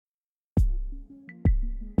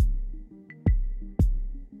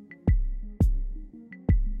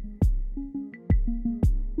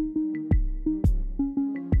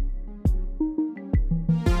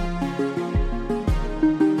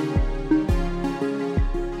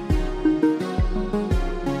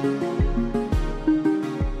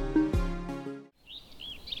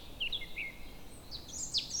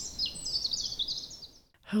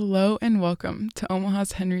welcome to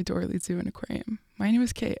Omaha's Henry Doorly Zoo and Aquarium. My name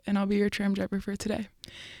is Kate, and I'll be your tram driver for today.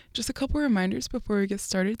 Just a couple reminders before we get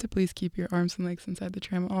started to please keep your arms and legs inside the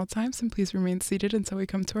tram at all times, and please remain seated until we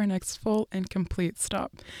come to our next full and complete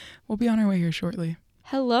stop. We'll be on our way here shortly.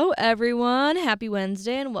 Hello, everyone. Happy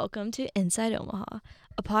Wednesday, and welcome to Inside Omaha,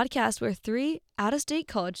 a podcast where 3 out-of-state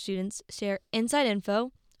college students share inside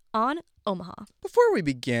info on Omaha. Before we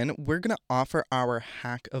begin, we're going to offer our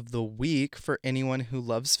hack of the week for anyone who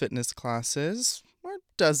loves fitness classes or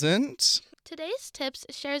doesn't. Today's tips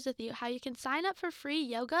shares with you how you can sign up for free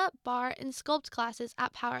yoga, bar, and sculpt classes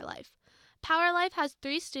at Power Life. Power Life has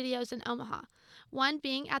 3 studios in Omaha, one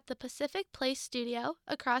being at the Pacific Place Studio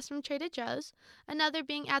across from Trader Joe's, another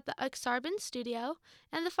being at the Aksarben Studio,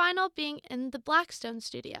 and the final being in the Blackstone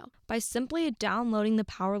Studio. By simply downloading the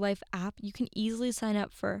Power Life app, you can easily sign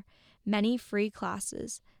up for many free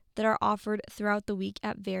classes that are offered throughout the week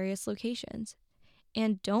at various locations.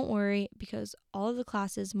 And don't worry, because all of the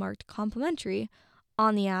classes marked complimentary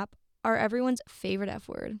on the app are everyone's favorite F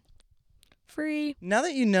word. Free. Now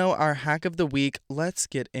that you know our hack of the week, let's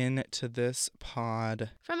get into this pod.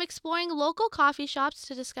 From exploring local coffee shops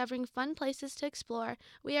to discovering fun places to explore,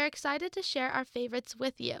 we are excited to share our favorites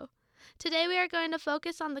with you. Today we are going to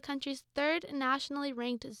focus on the country's 3rd nationally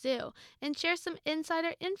ranked zoo and share some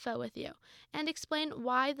insider info with you and explain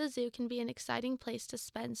why the zoo can be an exciting place to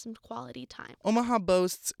spend some quality time. Omaha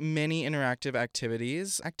boasts many interactive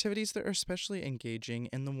activities that are especially engaging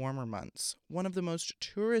in the warmer months. One of the most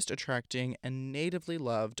tourist-attracting and natively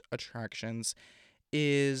loved attractions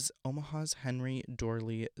is Omaha's Henry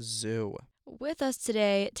Doorly Zoo. With us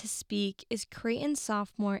today to speak is Creighton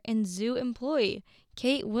sophomore and zoo employee,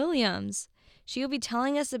 Kate Williams. She will be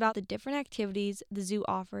telling us about the different activities the zoo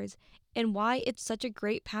offers and why it's such a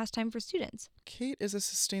great pastime for students. Kate is a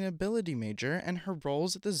sustainability major, and her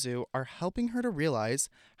roles at the zoo are helping her to realize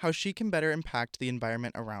how she can better impact the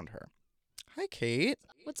environment around her. Hi, Kate.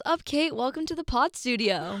 What's up, Kate? Welcome to the pod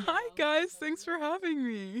studio. Hi, guys. Thanks for having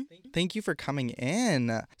me. Thank you for coming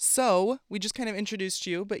in. So, we just kind of introduced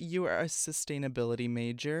you, but you are a sustainability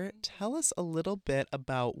major. Tell us a little bit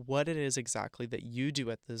about what it is exactly that you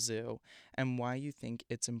do at the zoo and why you think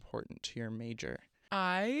it's important to your major.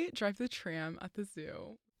 I drive the tram at the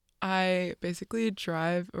zoo. I basically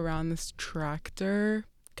drive around this tractor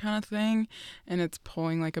kind of thing, and it's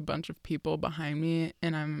pulling like a bunch of people behind me,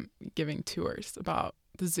 and I'm giving tours about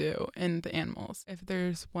the zoo and the animals. If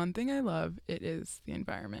there's one thing I love, it is the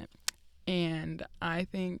environment. And I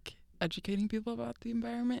think educating people about the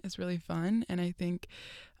environment is really fun, and I think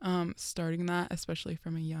starting that, especially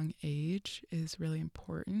from a young age, is really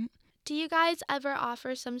important. Do you guys ever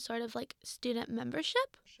offer some sort of like student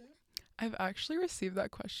membership? I've actually received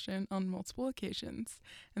that question on multiple occasions,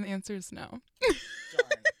 and the answer is no.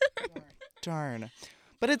 Darn.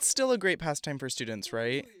 But it's still a great pastime for students,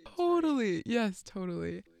 right? Totally. Yes,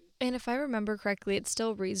 totally. And if I remember correctly, it's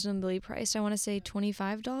still reasonably priced. I want to say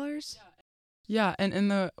 $25. Yeah, and in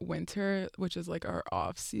the winter, which is like our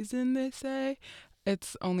off season, they say,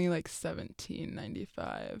 it's only like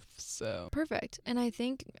 $17.95. So Perfect. And I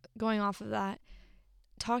think going off of that,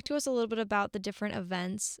 talk to us a little bit about the different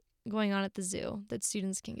events going on at the zoo that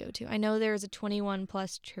students can go to. I know there's a 21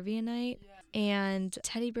 plus trivia night and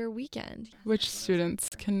teddy bear weekend, which students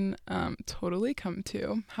can totally come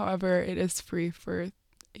to. However, it is free for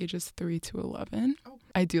ages 3 to 11.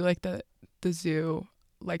 I do like that the zoo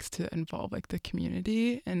likes to involve like the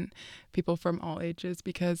community and people from all ages,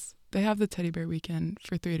 because they have the teddy bear weekend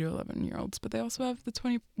for 3 to 11-year-olds, but they also have the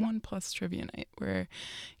 21 plus trivia night where it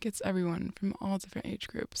gets everyone from all different age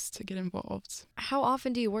groups to get involved. How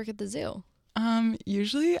often do you work at the zoo?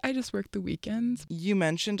 Usually I just work the weekends. You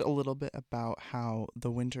mentioned a little bit about how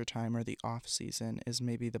the winter time or the off season is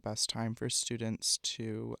maybe the best time for students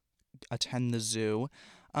to attend the zoo.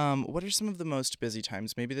 What are some of the most busy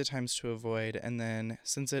times, maybe the times to avoid? And then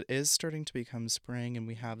since it is starting to become spring and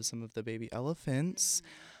we have some of the baby elephants,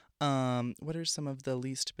 what are some of the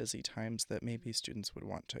least busy times that maybe students would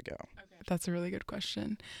want to go? That's a really good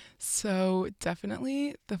question. So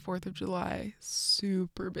definitely the 4th of July,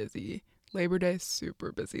 super busy. Labor Day,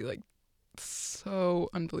 super busy, like so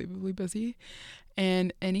unbelievably busy.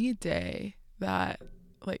 And any day that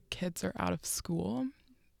like kids are out of school,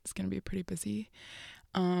 it's going to be pretty busy.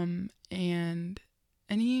 And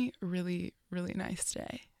any really, really nice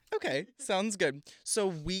day. Okay, sounds good. So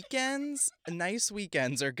weekends, nice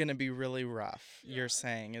weekends are going to be really rough, you're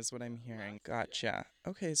saying, is what I'm hearing. Gotcha.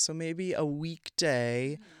 Okay, so maybe a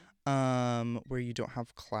weekday where you don't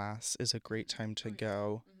have class is a great time to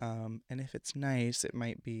go. And if it's nice, it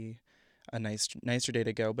might be a nicer day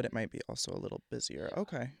to go, but it might be also a little busier.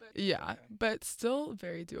 Okay. Yeah, but still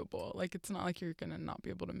very doable. Like, it's not like you're gonna not be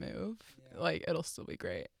able to move. Like, it'll still be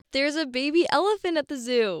great. There's a baby elephant at the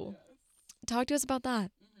zoo. Talk to us about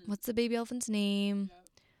that. What's the baby elephant's name?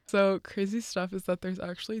 So crazy stuff is that there's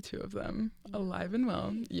actually 2 of them alive and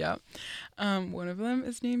well. Yeah. One of them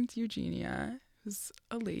is named Eugenia, who's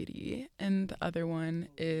a lady, and the other one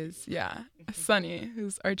is, Sunny,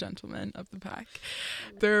 who's our gentleman of the pack.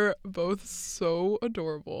 They're both so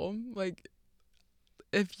adorable. Like,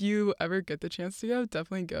 if you ever get the chance to go,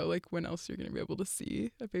 definitely go. Like, when else you're going to be able to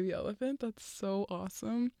see a baby elephant? That's so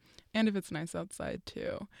awesome. And if it's nice outside,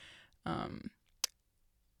 too.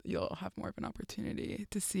 You'll have more of an opportunity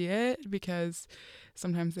to see it because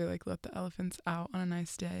sometimes they like let the elephants out on a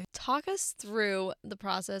nice day. Talk us through the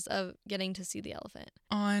process of getting to see the elephant.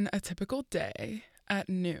 On a typical day at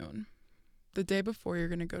noon, the day before you're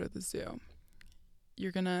going to go to the zoo,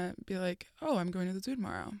 you're going to be like, oh, I'm going to the zoo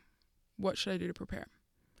tomorrow. What should I do to prepare?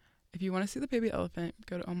 If you want to see the baby elephant,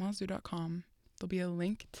 go to omahazoo.com. There'll be a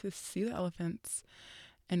link to see the elephants.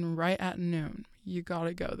 And right at noon, you got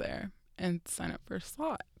to go there and sign up for a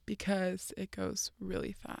slot because it goes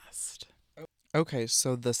really fast. Okay,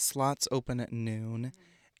 so the slots open at noon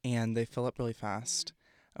and they fill up really fast.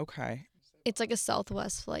 Okay. It's like a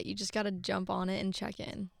Southwest flight. You just got to jump on it and check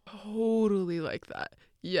in. Totally like that.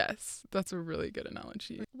 Yes, that's a really good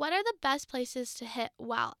analogy. What are the best places to hit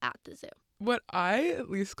while at the zoo? What I at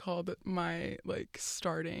least called my like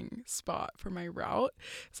starting spot for my route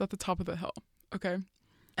is at the top of the hill. Okay.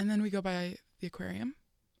 And then we go by the aquarium.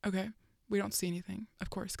 Okay. We don't see anything, of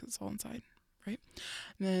course, because it's all inside, right?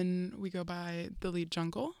 And then we go by the lead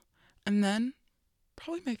jungle. And then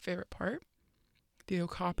probably my favorite part, the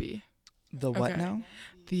okapi. The what Okay. now?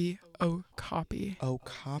 The okapi.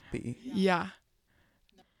 Okapi. Yeah.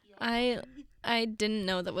 I didn't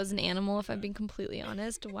know that was an animal, if I'm being completely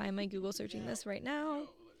honest. Why am I Google searching this right now?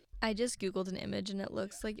 I just Googled an image and it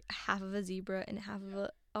looks like half of a zebra and half of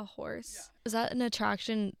a horse. Is that an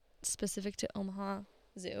attraction specific to Omaha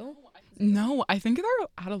Zoo? No, I think they're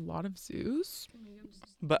at a lot of zoos.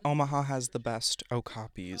 But Omaha has the best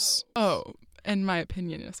okapis. Oh, in my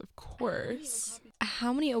opinion, yes, of course.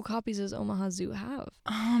 How many okapis does Omaha Zoo have?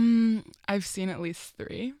 I've seen at least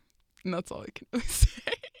 3, and that's all I can really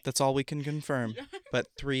say. That's all we can confirm. But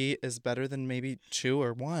 3 is better than maybe 2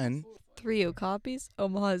 or 1. 3 okapis?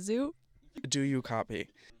 Omaha Zoo? Do you copy?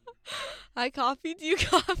 I copied, you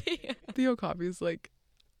copy. The okapi is like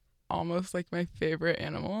almost like my favorite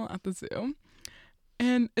animal at the zoo.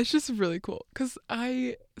 And it's just really cool because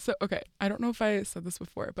I don't know if I said this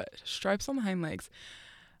before, but stripes on the hind legs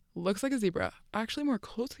looks like a zebra, actually more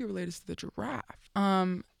closely related to the giraffe.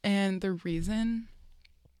 And the reason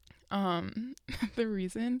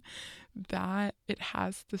that it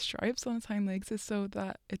has the stripes on its hind legs is so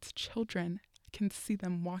that its children can see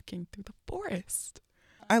them walking through the forest.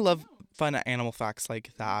 I love fun animal facts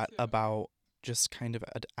like that about just kind of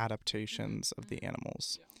adaptations of the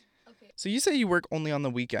animals. So you say you work only on the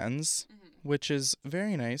weekends, which is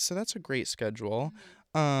very nice. So that's a great schedule.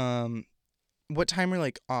 What time are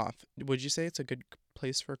like off? Would you say it's a good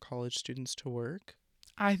place for college students to work?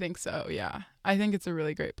 I think so, yeah. I think it's a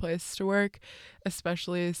really great place to work,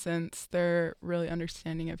 especially since they're really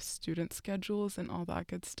understanding of student schedules and all that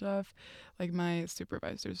good stuff. Like, my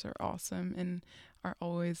supervisors are awesome and are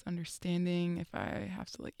always understanding if I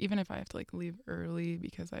have to, like, even if I have to, like, leave early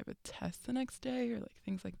because I have a test the next day or, like,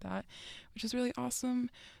 things like that, which is really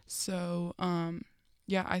awesome. So,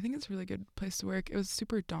 yeah, I think it's a really good place to work. It was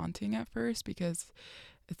super daunting at first because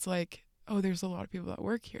it's like, oh, there's a lot of people that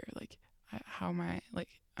work here. Like, how am I, like,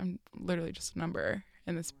 I'm literally just a number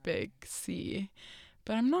in this big sea,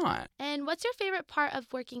 but I'm not. And what's your favorite part of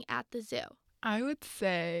working at the zoo? I would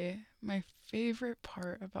say my favorite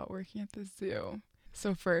part about working at the zoo.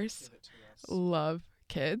 So first, love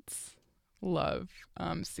kids. Love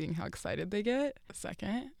seeing how excited they get.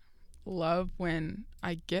 Second, love when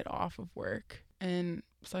I get off of work and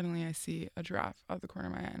suddenly I see a giraffe out of the corner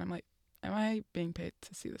of my eye and I'm like, am I being paid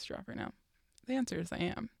to see this giraffe right now? The answer is I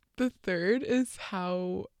am. The third is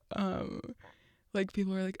how, like,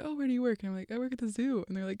 people are like, oh, where do you work? And I'm like, I work at the zoo.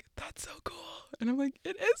 And they're like, that's so cool. And I'm like,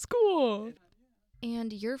 it is cool.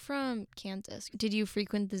 And you're from Kansas. Did you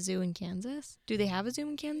frequent the zoo in Kansas? Do they have a zoo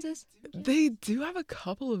in Kansas? They do have a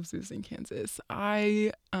couple of zoos in Kansas.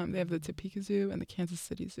 They have the Topeka Zoo and the Kansas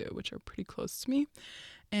City Zoo, which are pretty close to me.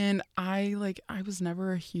 And I was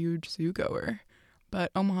never a huge zoo goer,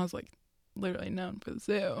 but Omaha's like literally known for the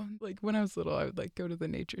zoo. Like, when I was little, I would like go to the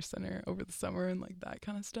nature center over the summer and like that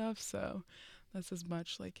kind of stuff. So that's as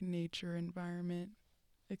much like nature environment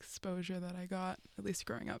exposure that I got, at least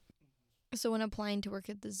growing up. So when applying to work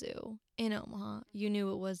at the zoo in Omaha, you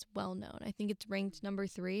knew it was well known. I think it's ranked number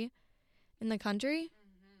 3 in the country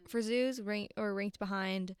for zoos, ranked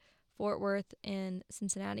behind Fort Worth and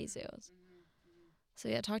Cincinnati zoos. So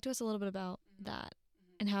yeah, talk to us a little bit about that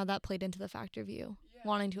and how that played into the factor of you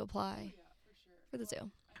wanting to apply for the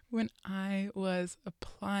zoo. When I was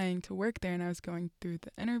applying to work there and I was going through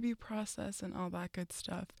the interview process and all that good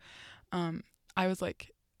stuff, I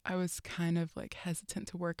was kind of like hesitant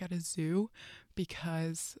to work at a zoo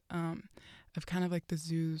because of kind of like the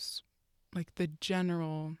zoo's, like the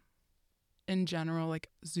in general, like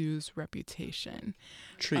zoo's reputation.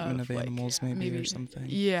 Treatment of like, animals maybe or something.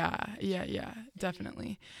 Yeah,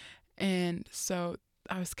 definitely. And so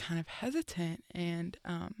I was kind of hesitant, and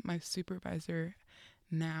my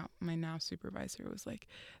now supervisor was like,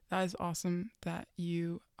 that is awesome that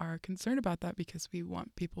you are concerned about that, because we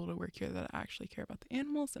want people to work here that actually care about the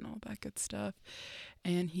animals and all that good stuff.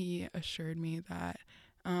 And he assured me that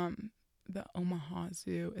the Omaha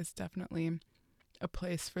Zoo is definitely a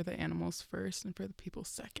place for the animals first and for the people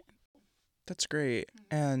second. That's great.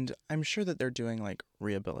 And I'm sure that they're doing like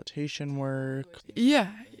rehabilitation work.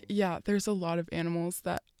 Yeah, there's a lot of animals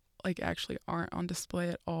that like actually aren't on display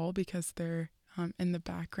at all because they're in the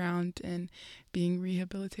background and being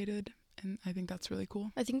rehabilitated, and I think that's really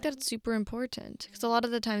cool. I think that's super important because a lot of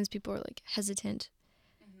the times people are like hesitant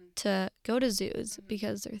to go to zoos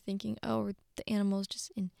because they're thinking, oh, the animal's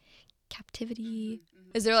just in captivity.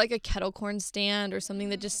 Is there like a kettle corn stand or something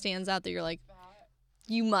that just stands out that you're like,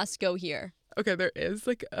 you must go here? Okay, there is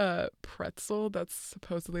like a pretzel that's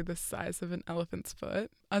supposedly the size of an elephant's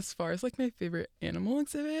foot. As far as like my favorite animal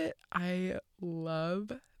exhibit, I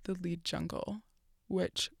love the lead jungle,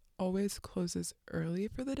 which always closes early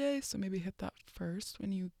for the day, so maybe hit that first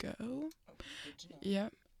when you go. Yeah,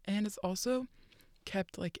 and it's also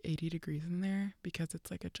kept like 80 degrees in there because it's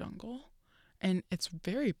like a jungle, and it's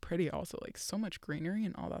very pretty also, like so much greenery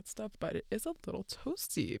and all that stuff, but it is a little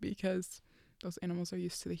toasty because those animals are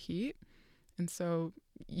used to the heat, and so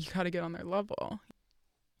you got to get on their level.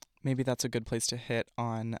 Maybe that's a good place to hit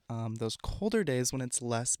on those colder days when it's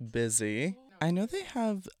less busy. I know they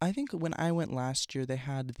have, I think when I went last year, they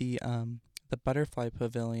had the butterfly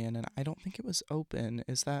pavilion, and I don't think it was open.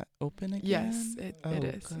 Is that open again? Yes, it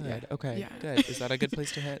is. Good. Yeah. Okay, Yeah. good. Is that a good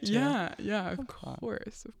place to hit too? Yeah, of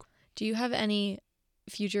course. Do you have any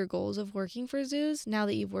future goals of working for zoos now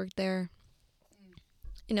that you've worked there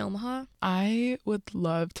in Omaha? I would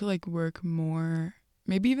love to like work more,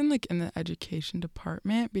 maybe even like in the education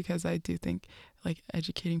department, because I do think like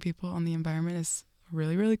educating people on the environment is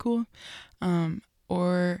really, really cool.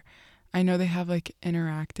 Or I know they have like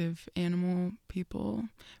interactive animal people,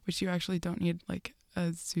 which you actually don't need like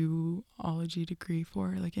a zoology degree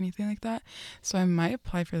for, like anything like that. So I might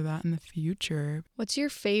apply for that in the future. What's your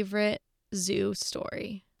favorite zoo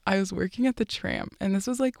story? I was working at the Tram, and this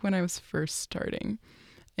was like when I was first starting,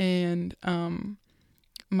 and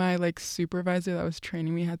my like supervisor that was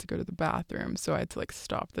training me had to go to the bathroom, so I had to like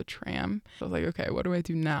stop the tram. I was like, okay, what do I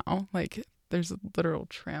do now? Like, there's a literal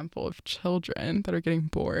tram full of children that are getting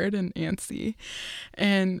bored and antsy,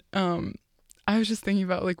 and I was just thinking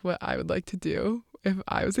about like what I would like to do if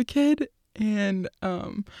I was a kid, and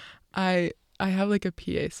I have like a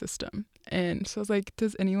PA system, and so I was like,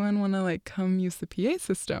 does anyone want to like come use the PA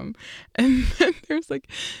system? And then there's like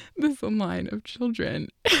this line of children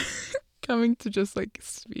coming to just like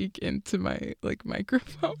speak into my like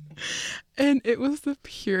microphone, and it was the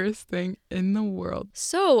purest thing in the world.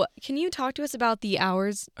 So can you talk to us about the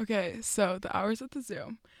hours? Okay, so the hours at the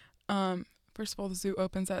zoo, first of all, the zoo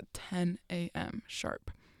opens at 10 a.m.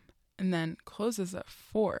 sharp and then closes at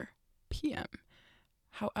 4 p.m.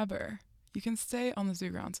 However, you can stay on the zoo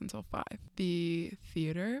grounds until 5. The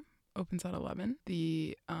theater opens at 11.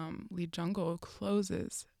 The lead jungle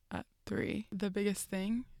closes at 3. The biggest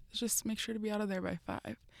thing, just make sure to be out of there by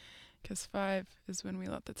 5, because 5 is when we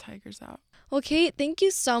let the tigers out. Well, Kate, thank you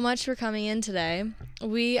so much for coming in today.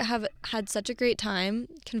 We have had such a great time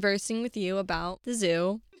conversing with you about the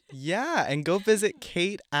zoo. Yeah, and go visit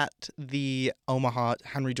Kate at the Omaha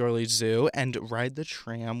Henry Dorley Zoo and ride the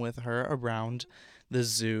tram with her around the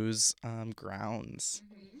zoo's grounds.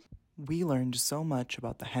 We learned so much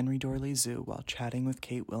about the Henry Dorley Zoo while chatting with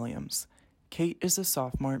Kate Williams. Kate is a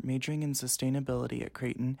sophomore majoring in sustainability at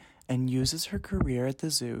Creighton and uses her career at the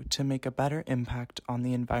zoo to make a better impact on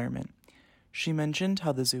the environment. She mentioned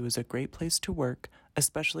how the zoo is a great place to work,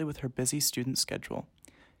 especially with her busy student schedule.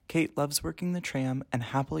 Kate loves working the tram and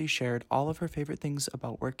happily shared all of her favorite things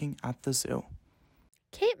about working at the zoo.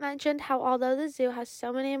 Kate mentioned how although the zoo has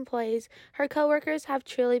so many employees, her coworkers have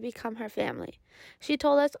truly become her family. She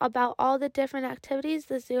told us about all the different activities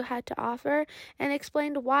the zoo had to offer and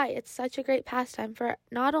explained why it's such a great pastime for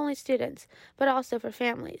not only students, but also for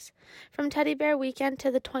families. From Teddy Bear Weekend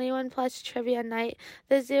to the 21 Plus Trivia Night,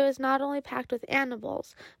 the zoo is not only packed with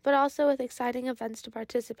animals, but also with exciting events to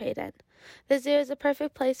participate in. The zoo is a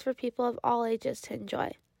perfect place for people of all ages to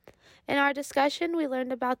enjoy. In our discussion, we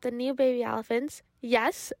learned about the new baby elephants.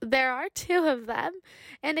 Yes, there are 2 of them,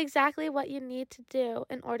 and exactly what you need to do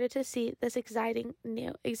in order to see this exciting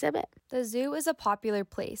new exhibit. The zoo is a popular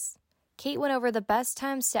place. Kate went over the best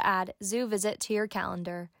times to add zoo visit to your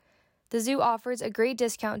calendar. The zoo offers a great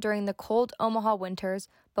discount during the cold Omaha winters,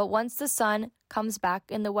 but once the sun comes back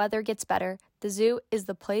and the weather gets better, the zoo is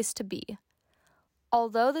the place to be.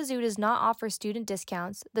 Although the zoo does not offer student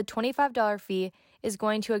discounts, the $25 fee is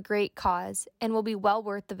going to a great cause and will be well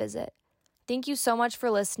worth the visit. Thank you so much for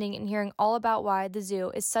listening and hearing all about why the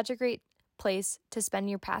zoo is such a great place to spend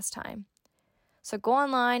your pastime. So go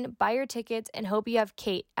online, buy your tickets, and hope you have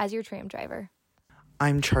Kate as your tram driver.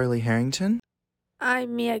 I'm Charlie Harrington.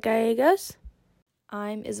 I'm Mia Gallegos.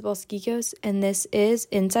 I'm Isabel Skikos, and this is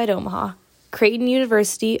Inside Omaha, Creighton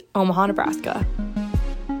University, Omaha, Nebraska.